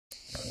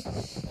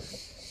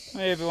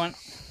Hey everyone,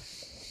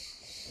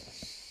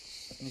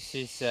 this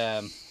is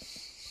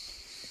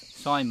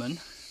Simon.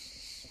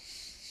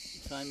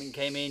 Simon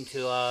came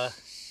into our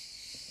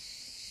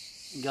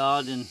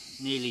garden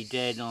nearly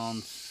dead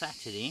on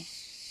Saturday.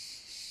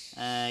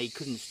 He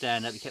couldn't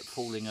stand up, he kept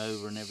falling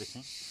over and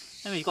everything.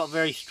 And he's got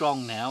very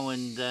strong now,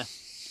 and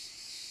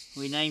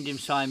we named him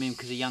Simon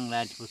because a young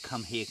lad would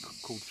come here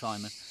called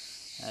Simon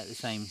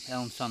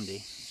on Sunday.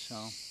 So,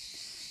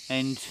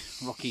 and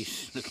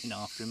Rocky's looking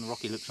after him.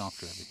 Rocky looks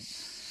after everything.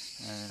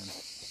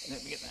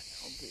 Let me get that.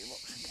 I'll get your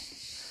box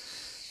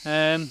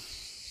again.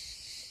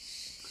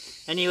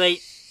 Anyway,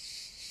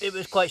 it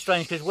was quite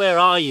strange because Where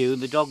Are You,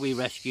 the dog we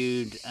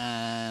rescued,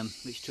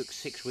 which took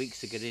 6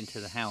 weeks to get into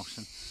the house,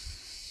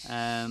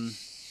 and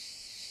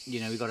you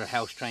know, we got her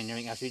house trained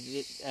and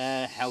everything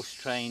else. House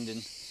trained,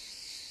 and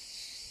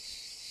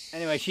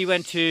anyway, she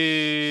went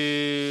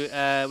to.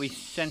 We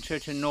sent her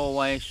to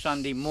Norway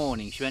Sunday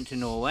morning. She went to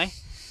Norway.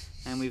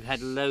 And we've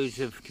had loads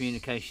of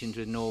communications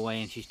with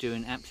Norway, and she's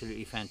doing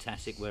absolutely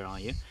fantastic. Where Are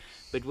You?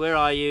 But Where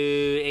Are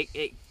You?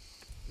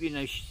 You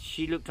know,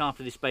 she looked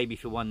after this baby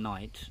for one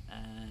night,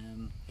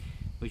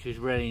 which was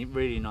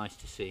really nice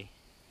to see.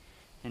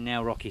 And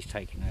now Rocky's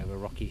taken over.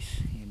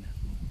 Rocky's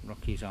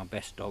our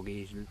best dog.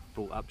 He's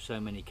brought up so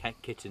many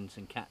kittens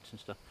and cats and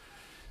stuff.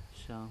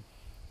 So,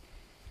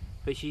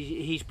 but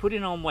he's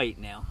putting on weight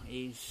now.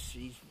 He's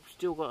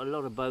still got a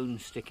lot of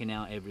bones sticking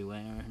out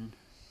everywhere, and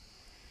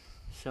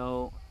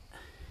so.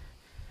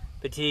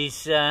 But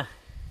he's a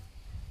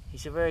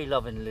very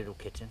loving little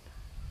kitten.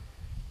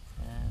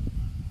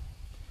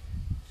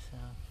 So,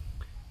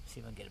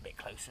 see if I can get a bit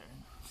closer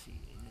and see.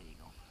 There you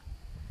go.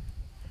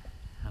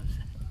 How's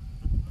that?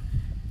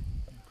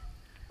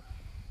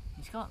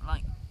 He's got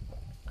like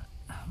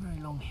very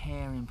long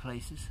hair in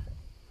places,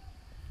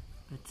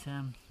 but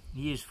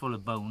he is full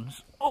of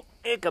bones. Oh,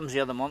 here comes the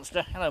other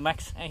monster. Hello,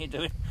 Max. How you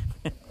doing?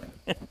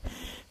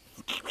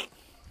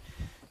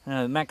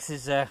 Max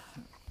is.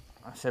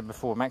 I said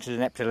before, Max is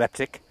an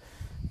epileptic.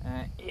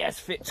 He has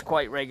fits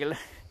quite regular,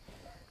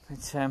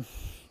 but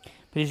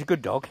he's a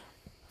good dog,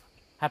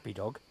 happy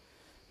dog.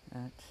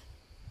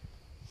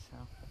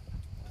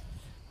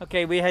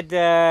 Okay, we had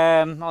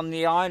on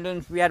the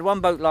island. We had one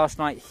boat last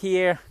night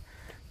here,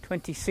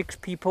 26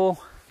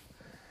 people.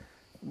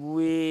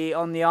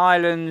 On the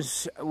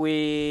islands,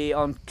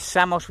 on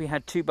Samos we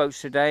had 2 boats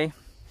today.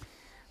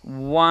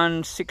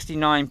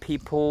 69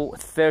 people,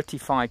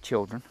 35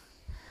 children.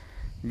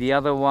 The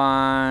other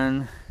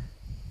one,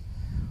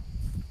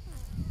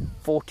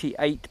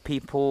 48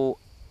 people,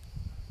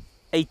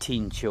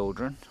 18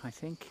 children, I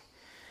think.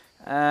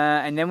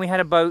 And then we had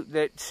a boat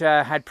that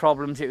had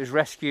problems. It was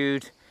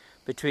rescued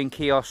between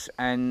Chios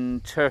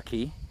and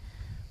Turkey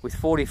with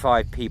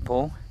 45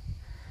 people,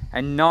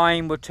 and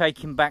 9 were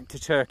taken back to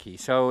Turkey.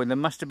 So there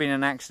must have been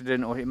an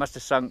accident, or it must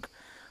have sunk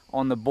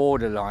on the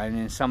borderline,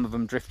 and some of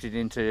them drifted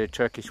into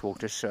Turkish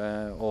waters,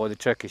 or the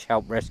Turkish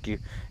helped rescue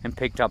and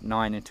picked up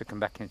 9 and took them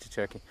back into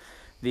Turkey.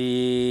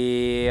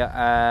 The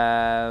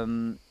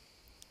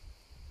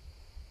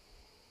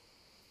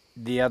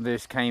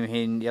others came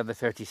in, the other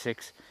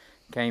 36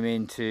 came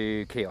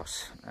into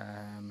Chios.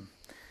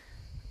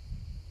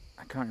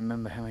 I can't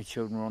remember how many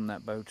children were on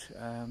that boat.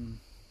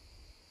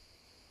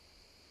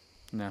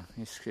 No,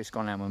 it's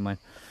gone out of my mind.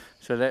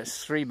 So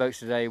that's 3 boats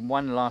today,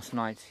 1 last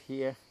night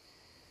here.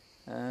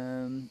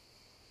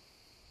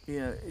 You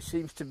know, it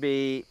seems to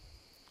be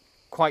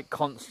quite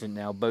constant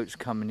now, boats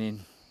coming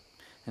in.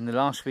 And the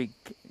last week,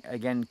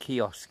 again,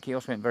 Chios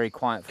went very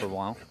quiet for a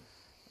while.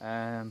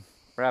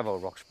 Bravo,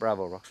 Rocks,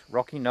 bravo, Rocks.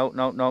 Rocky, no,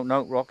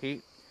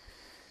 Rocky.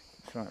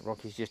 That's right,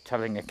 Rocky's just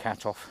telling a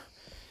cat off,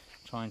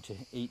 trying to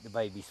eat the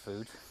baby's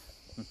food.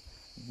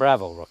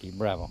 Bravo, Rocky,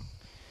 bravo.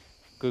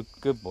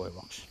 Good boy,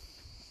 Rocks.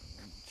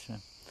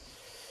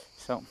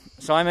 So,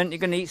 Simon, you're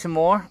going to eat some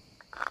more?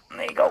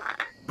 There you go.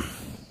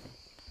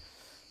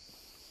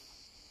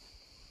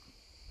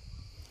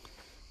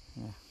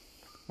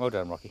 Well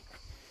done, Rocky.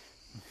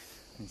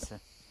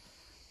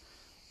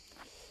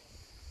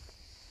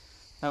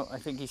 No, I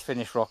think he's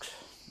finished, Rocks.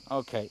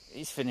 Okay,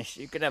 he's finished.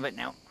 You can have it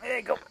now. There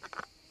you go.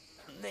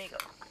 There you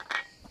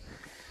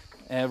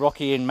go.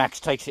 Rocky and Max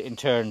takes it in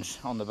turns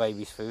on the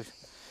baby's food,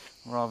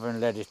 rather than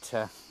let it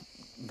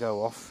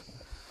go off.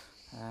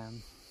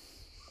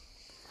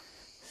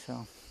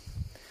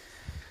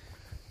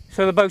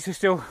 So the boats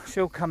are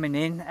still coming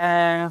in.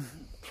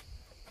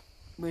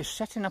 We're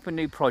setting up a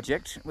new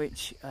project,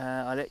 which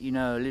I'll let you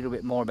know a little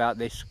bit more about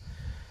this,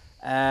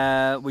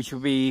 which will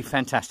be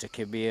fantastic.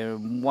 It'll be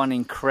one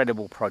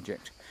incredible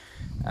project.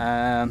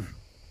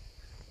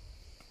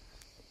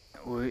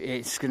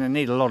 It's going to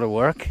need a lot of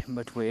work,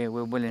 but we're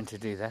willing to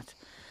do that,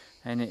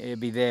 and it'll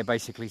be there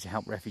basically to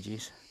help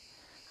refugees.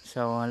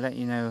 So I'll let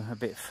you know a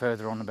bit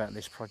further on about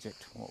this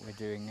project, what we're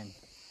doing and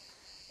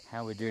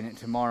how we're doing it.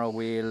 Tomorrow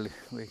we're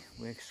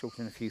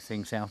sorting a few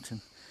things out, and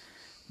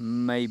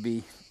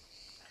maybe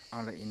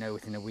I'll let you know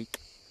within a week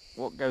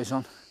what goes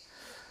on.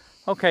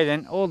 Okay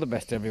then, all the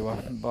best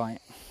everyone. Bye.